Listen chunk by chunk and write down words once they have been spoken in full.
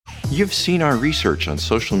You've seen our research on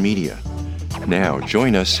social media. Now,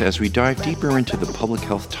 join us as we dive deeper into the public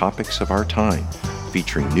health topics of our time,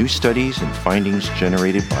 featuring new studies and findings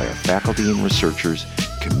generated by our faculty and researchers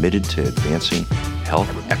committed to advancing health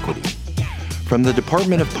equity. From the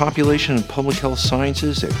Department of Population and Public Health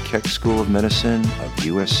Sciences at Keck School of Medicine of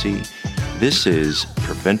USC, this is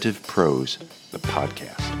Preventive Pros, the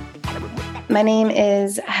podcast. My name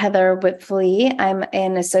is Heather Wipfli. I'm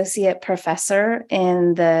an associate professor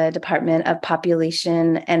in the Department of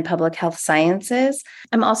Population and Public Health Sciences.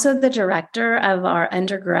 I'm also the director of our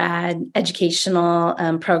undergrad educational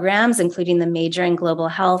programs, including the major in global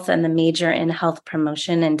health and the major in health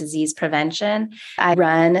promotion and disease prevention. I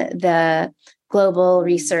run the Global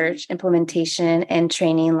Research Implementation and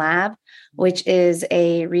Training Lab, which is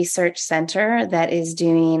a research center that is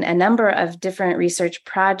doing a number of different research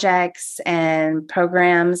projects and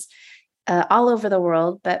programs all over the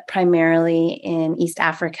world, but primarily in East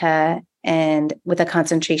Africa and with a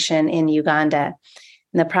concentration in Uganda.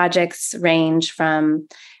 And the projects range from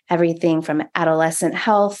everything from adolescent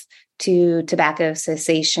health to tobacco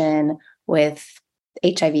cessation with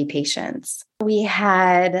HIV patients. We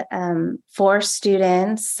had 4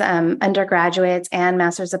 students, undergraduates and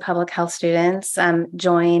Masters of Public Health students,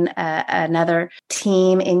 join another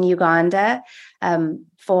team in Uganda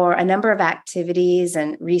for a number of activities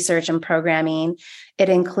and research and programming. It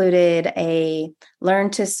included a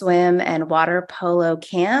learn to swim and water polo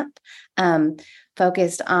camp,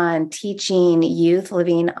 focused on teaching youth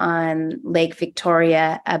living on Lake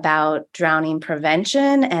Victoria about drowning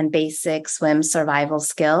prevention and basic swim survival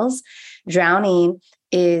skills. Drowning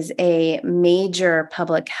is a major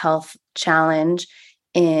public health challenge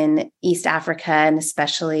in East Africa and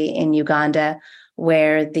especially in Uganda,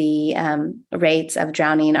 where the rates of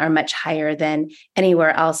drowning are much higher than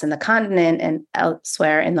anywhere else in the continent and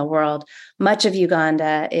elsewhere in the world. Much of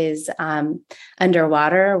Uganda is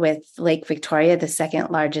underwater, with Lake Victoria, the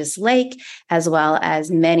second largest lake, as well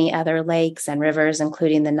as many other lakes and rivers,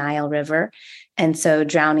 including the Nile River. And so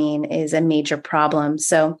drowning is a major problem.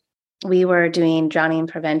 So we were doing drowning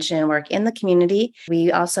prevention work in the community.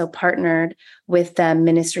 We also partnered with the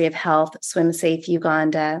Ministry of Health, Swim Safe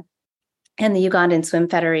Uganda, and the Ugandan Swim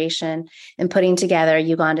Federation in putting together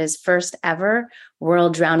Uganda's first ever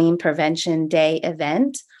World Drowning Prevention Day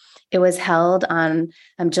event. It was held on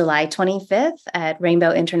July 25th at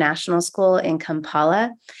Rainbow International School in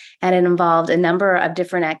Kampala, and it involved a number of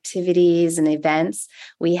different activities and events.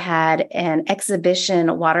 We had an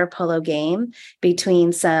exhibition water polo game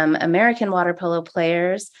between some American water polo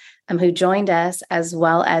players who joined us, as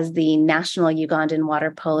well as the national Ugandan water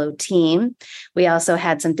polo team. We also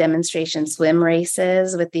had some demonstration swim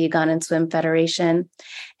races with the Ugandan Swim Federation,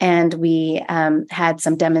 and we had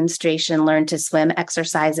some demonstration learn to swim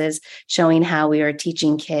exercises showing how we were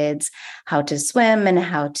teaching kids how to swim and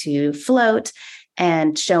how to float,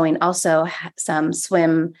 and showing also some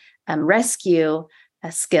swim rescue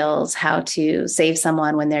skills, how to save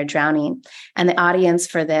someone when they're drowning. And the audience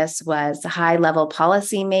for this was high-level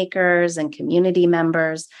policymakers and community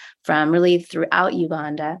members from really throughout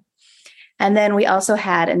Uganda. And then we also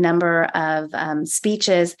had a number of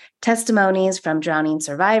speeches, testimonies from drowning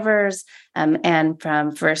survivors and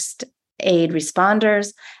from first aid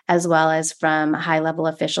responders, as well as from high-level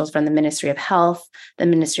officials from the Ministry of Health, the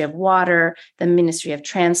Ministry of Water, the Ministry of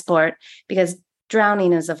Transport, because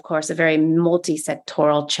drowning is, of course, a very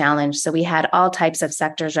multi-sectoral challenge. So we had all types of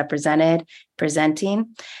sectors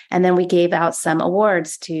presenting. And then we gave out some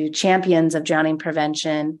awards to champions of drowning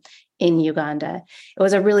prevention in Uganda. It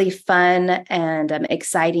was a really fun and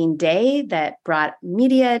exciting day that brought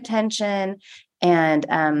media attention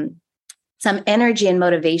and some energy and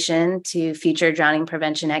motivation to future drowning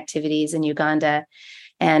prevention activities in Uganda.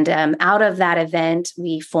 And out of that event,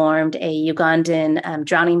 we formed a Ugandan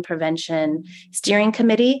drowning prevention steering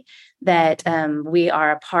committee that we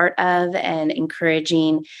are a part of, and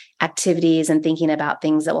encouraging activities and thinking about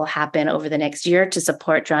things that will happen over the next year to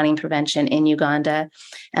support drowning prevention in Uganda.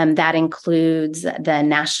 That includes the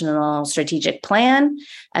National Strategic Plan,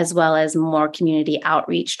 as well as more community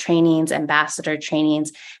outreach trainings, ambassador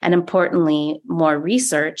trainings, and importantly, more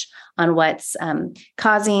research on what's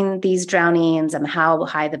causing these drownings and how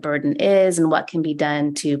high the burden is and what can be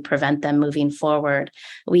done to prevent them moving forward.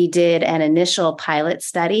 We did an initial pilot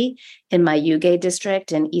study in Mayuge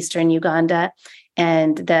district in eastern Uganda,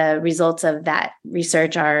 and the results of that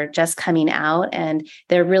research are just coming out, and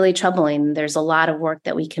they're really troubling. There's a lot of work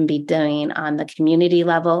that we can be doing on the community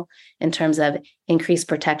level in terms of increased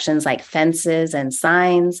protections like fences and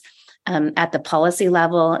signs, at the policy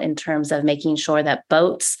level in terms of making sure that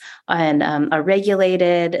boats are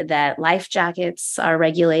regulated, that life jackets are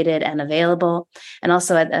regulated and available. And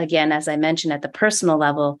also, again, as I mentioned, at the personal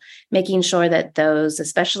level, making sure that those,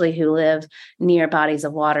 especially who live near bodies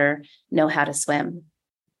of water, know how to swim.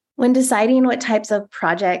 When deciding what types of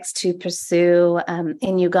projects to pursue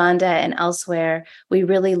in Uganda and elsewhere, we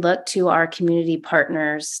really look to our community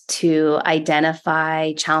partners to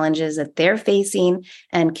identify challenges that they're facing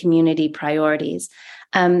and community priorities.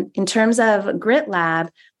 In terms of Grit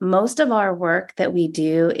Lab, most of our work that we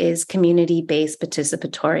do is community-based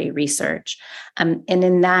participatory research. And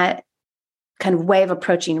in that kind of way of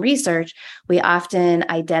approaching research, we often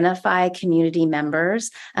identify community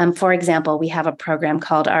members. For example, we have a program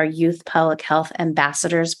called our Youth Public Health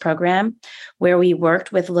Ambassadors Program, where we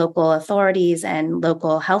worked with local authorities and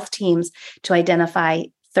local health teams to identify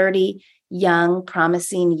 30 young,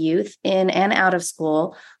 promising youth in and out of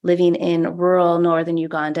school living in rural northern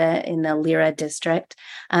Uganda in the Lira district.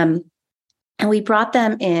 And we brought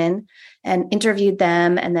them in and interviewed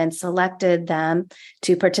them and then selected them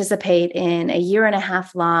to participate in a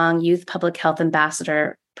 1.5-year-long youth public health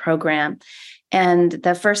ambassador program. And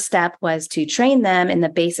the first step was to train them in the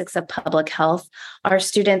basics of public health. Our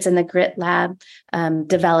students in the Grit Lab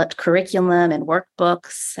developed curriculum and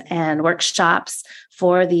workbooks and workshops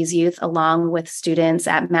for these youth, along with students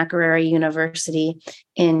at Makerere University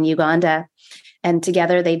in Uganda. And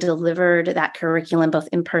together they delivered that curriculum both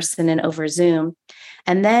in person and over Zoom.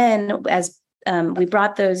 And then as we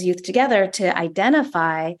brought those youth together to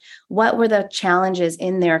identify what were the challenges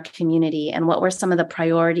in their community and what were some of the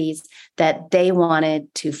priorities that they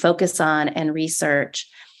wanted to focus on and research.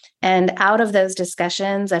 And out of those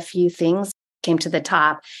discussions, a few things came to the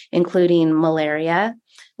top, including malaria,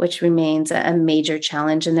 which remains a major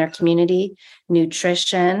challenge in their community,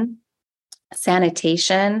 nutrition,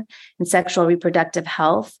 sanitation, and sexual reproductive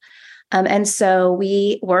health. And so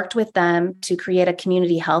we worked with them to create a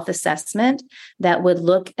community health assessment that would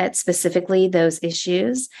look at specifically those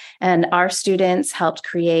issues. And our students helped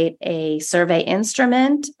create a survey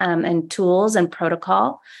instrument and tools and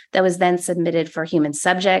protocol that was then submitted for human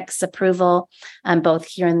subjects approval, both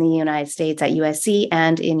here in the United States at USC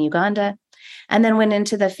and in Uganda. And then went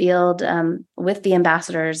into the field with the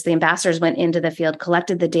ambassadors. The ambassadors went into the field,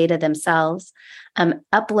 collected the data themselves,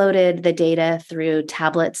 uploaded the data through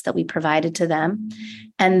tablets that we provided to them.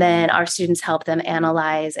 And then our students helped them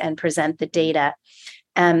analyze and present the data.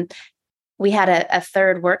 We had a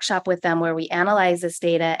third workshop with them where we analyzed this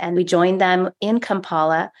data, and we joined them in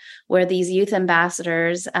Kampala, where these youth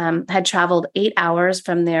ambassadors had traveled 8 hours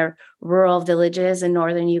from their rural villages in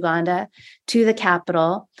northern Uganda to the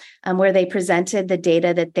capital, where they presented the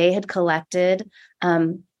data that they had collected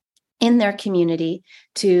in their community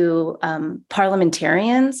to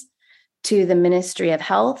parliamentarians, to the Ministry of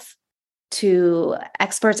Health, to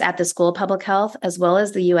experts at the School of Public Health, as well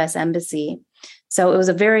as the U.S. Embassy. So it was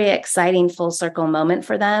a very exciting full circle moment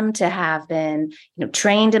for them to have been,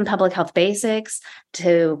 trained in public health basics,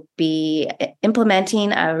 to be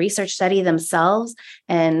implementing a research study themselves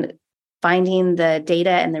and finding the data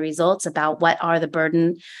and the results about what are the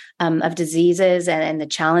burden of diseases and the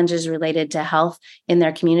challenges related to health in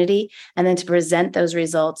their community, and then to present those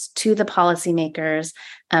results to the policymakers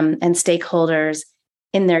and stakeholders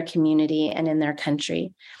in their community and in their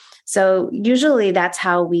country. So usually that's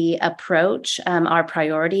how we approach our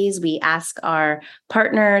priorities. We ask our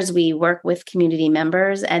partners, we work with community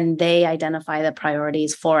members, and they identify the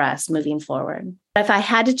priorities for us moving forward. If I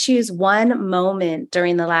had to choose one moment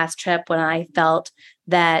during the last trip when I felt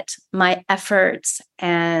that my efforts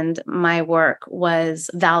and my work was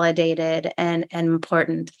validated and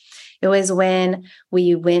important, it was when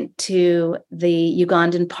we went to the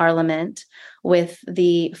Ugandan parliament with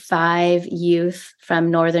the 5 youth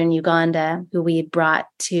from northern Uganda who we brought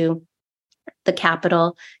to the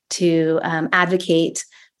capital to advocate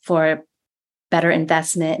for better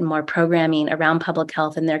investment and more programming around public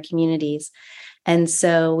health in their communities. And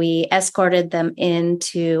so we escorted them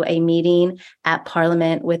into a meeting at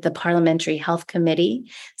Parliament with the Parliamentary Health Committee.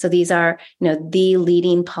 So these are, the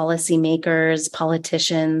leading policymakers,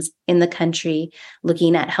 politicians in the country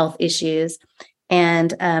looking at health issues.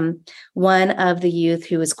 And one of the youth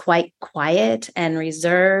who was quite quiet and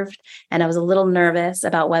reserved, and I was a little nervous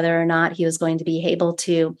about whether or not he was going to be able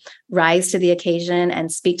to rise to the occasion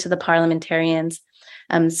and speak to the parliamentarians,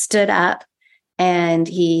 stood up and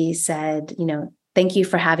he said, thank you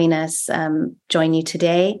for having us join you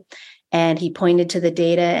today. And he pointed to the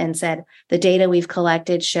data and said, the data we've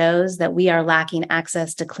collected shows that we are lacking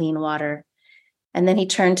access to clean water. And then he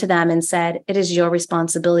turned to them and said, "It is your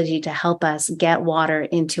responsibility to help us get water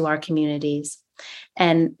into our communities."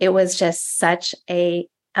 And it was just such a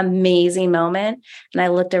amazing moment. And I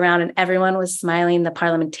looked around and everyone was smiling. The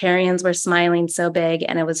parliamentarians were smiling so big.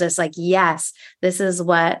 And it was just like, yes, this is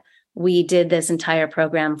what we did this entire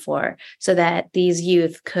program for, so that these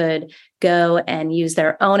youth could go and use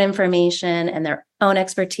their own information and their own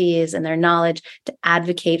expertise and their knowledge to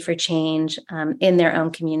advocate for change in their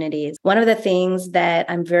own communities. One of the things that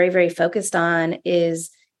I'm very, very focused on is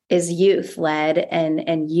youth-led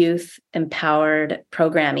and youth-empowered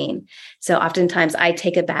programming. So oftentimes I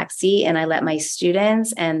take a back seat and I let my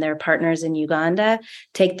students and their partners in Uganda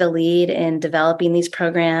take the lead in developing these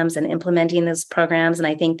programs and implementing those programs. And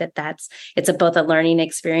I think that it's both a learning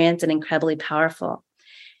experience and incredibly powerful.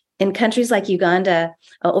 In countries like Uganda,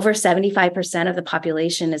 over 75% of the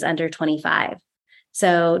population is under 25.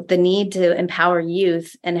 So the need to empower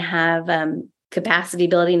youth and have capacity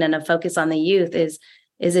building and a focus on the youth is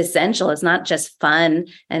essential. It's not just fun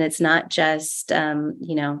and it's not just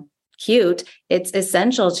cute. It's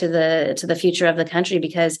essential to the future of the country,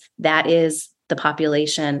 because that is the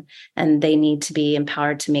population and they need to be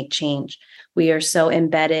empowered to make change. We are so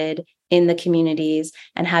embedded in the communities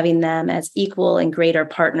and having them as equal and greater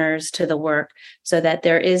partners to the work, so that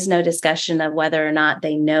there is no discussion of whether or not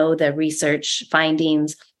they know the research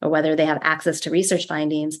findings or whether they have access to research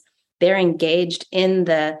findings. They're engaged in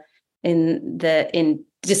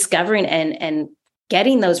discovering and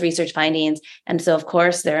getting those research findings. And so, of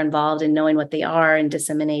course, they're involved in knowing what they are and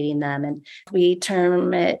disseminating them. And we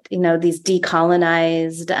term it, these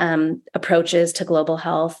decolonized approaches to global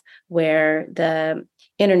health, where the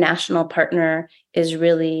international partner is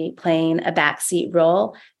really playing a backseat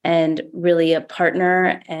role and really a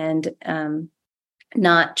partner and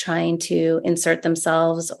not trying to insert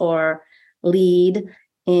themselves or lead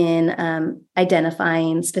in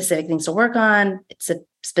identifying specific things to work on,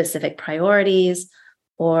 specific priorities,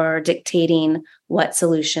 or dictating what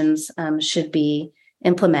solutions should be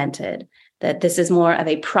implemented. That this is more of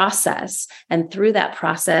a process. And through that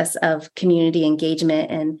process of community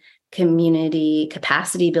engagement and community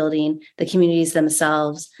capacity building, the communities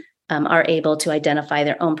themselves are able to identify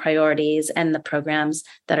their own priorities and the programs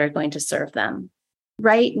that are going to serve them.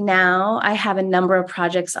 Right now, I have a number of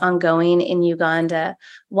projects ongoing in Uganda.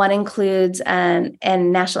 One includes a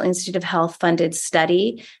National Institute of Health funded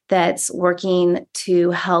study that's working to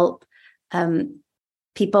help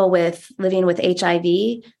people living with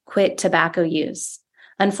HIV quit tobacco use.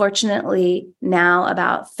 Unfortunately, now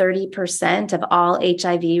about 30% of all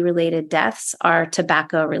HIV-related deaths are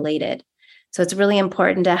tobacco-related. So it's really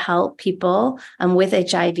important to help people with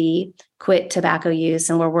HIV quit tobacco use,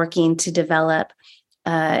 and we're working to develop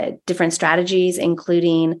different strategies,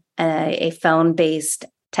 including a phone-based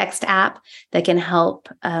text app that can help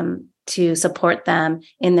to support them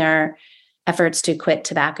in their efforts to quit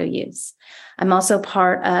tobacco use. I'm also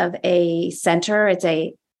part of a center. It's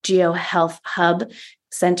a GeoHealth Hub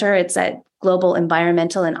Center. It's a Global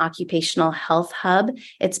Environmental and Occupational Health Hub.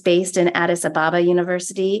 It's based in Addis Ababa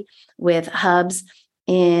University, with hubs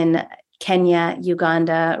in Kenya,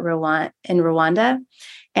 Uganda, and Rwanda.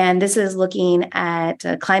 And this is looking at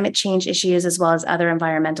climate change issues as well as other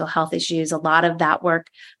environmental health issues. A lot of that work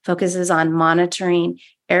focuses on monitoring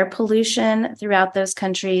air pollution throughout those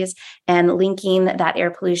countries and linking that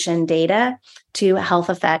air pollution data to health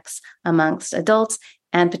effects amongst adults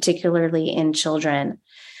and particularly in children.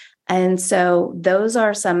 And so those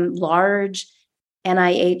are some large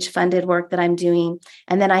NIH funded work that I'm doing.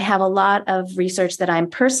 And then I have a lot of research that I'm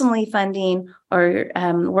personally funding or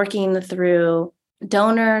working through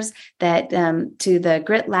donors that to the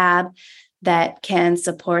GRIT Lab that can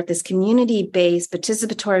support this community-based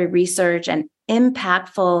participatory research and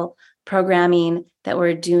impactful programming that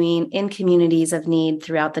we're doing in communities of need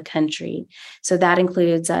throughout the country. So that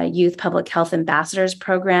includes a youth public health ambassadors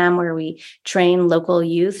program where we train local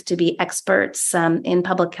youth to be experts in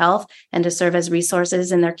public health and to serve as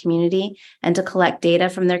resources in their community and to collect data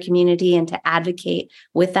from their community and to advocate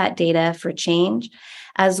with that data for change,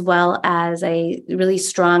 as well as a really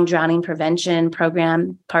strong drowning prevention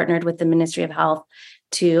program partnered with the Ministry of Health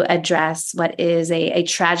to address what is a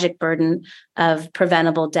tragic burden of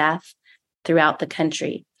preventable death throughout the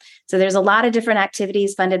country. So there's a lot of different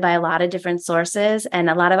activities funded by a lot of different sources and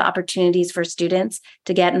a lot of opportunities for students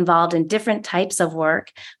to get involved in different types of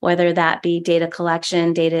work, whether that be data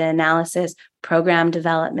collection, data analysis, program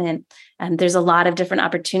development. And there's a lot of different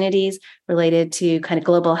opportunities related to kind of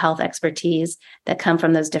global health expertise that come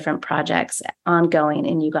from those different projects ongoing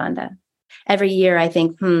in Uganda. every year I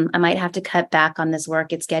think, I might have to cut back on this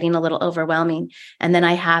work. It's getting a little overwhelming. And then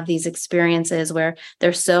I have these experiences where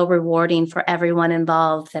they're so rewarding for everyone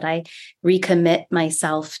involved that I recommit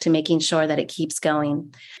myself to making sure that it keeps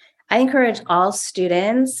going. I encourage all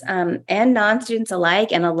students and non-students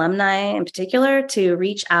alike, and alumni in particular, to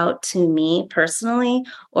reach out to me personally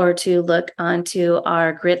or to look onto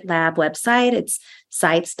our Grit Lab website. It's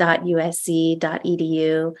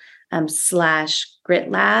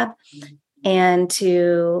sites.usc.edu/GritLab, and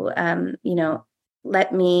to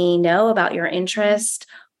let me know about your interest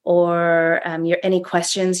or any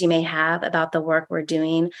questions you may have about the work we're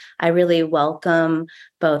doing. I really welcome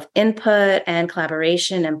both input and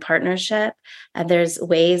collaboration and partnership. There's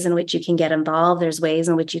ways in which you can get involved. There's ways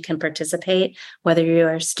in which you can participate, whether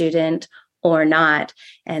you're a student or not.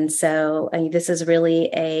 And so this is really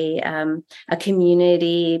a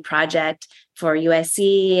community project for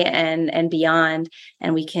USC and beyond.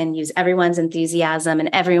 And we can use everyone's enthusiasm and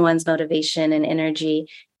everyone's motivation and energy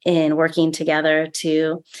in working together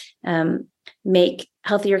to make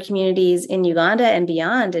healthier communities in Uganda and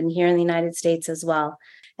beyond, and here in the United States as well.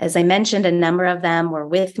 As I mentioned, a number of them were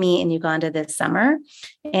with me in Uganda this summer.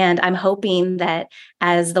 And I'm hoping that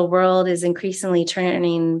as the world is increasingly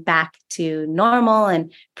turning back to normal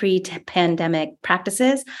and pre-pandemic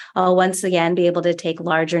practices, I'll once again be able to take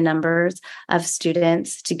larger numbers of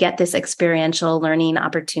students to get this experiential learning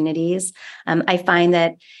opportunities. I find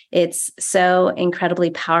that it's so incredibly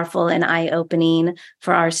powerful and eye-opening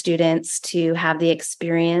for our students to have the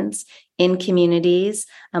experience in communities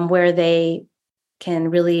where they can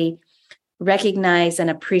really recognize and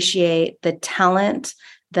appreciate the talent,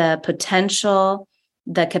 the potential,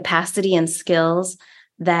 the capacity and skills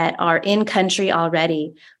that are in country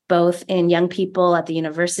already, both in young people at the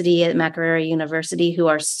university, at Makerere University, who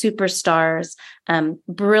are superstars,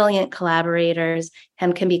 brilliant collaborators,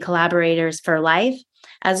 and can be collaborators for life,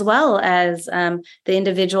 as well as the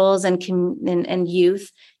individuals and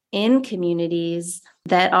youth in communities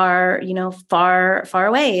that are, far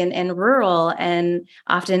away and rural and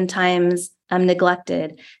oftentimes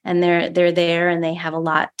neglected. And they're there and they have a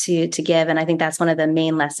lot to give. And I think that's one of the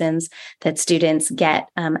main lessons that students get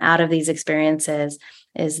out of these experiences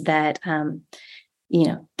is that,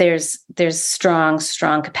 there's strong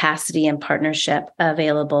capacity and partnership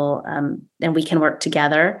available, and we can work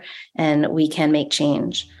together and we can make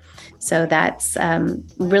change. So that's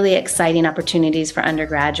really exciting opportunities for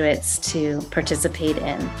undergraduates to participate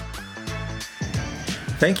in.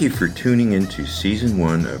 Thank you for tuning into Season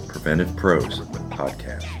 1 of Preventive Pros, the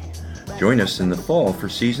podcast. Join us in the fall for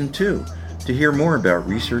Season 2 to hear more about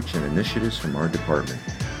research and initiatives from our department.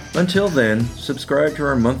 Until then, subscribe to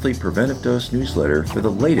our monthly Preventive Dose newsletter for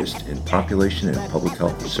the latest in population and public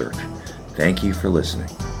health research. Thank you for listening.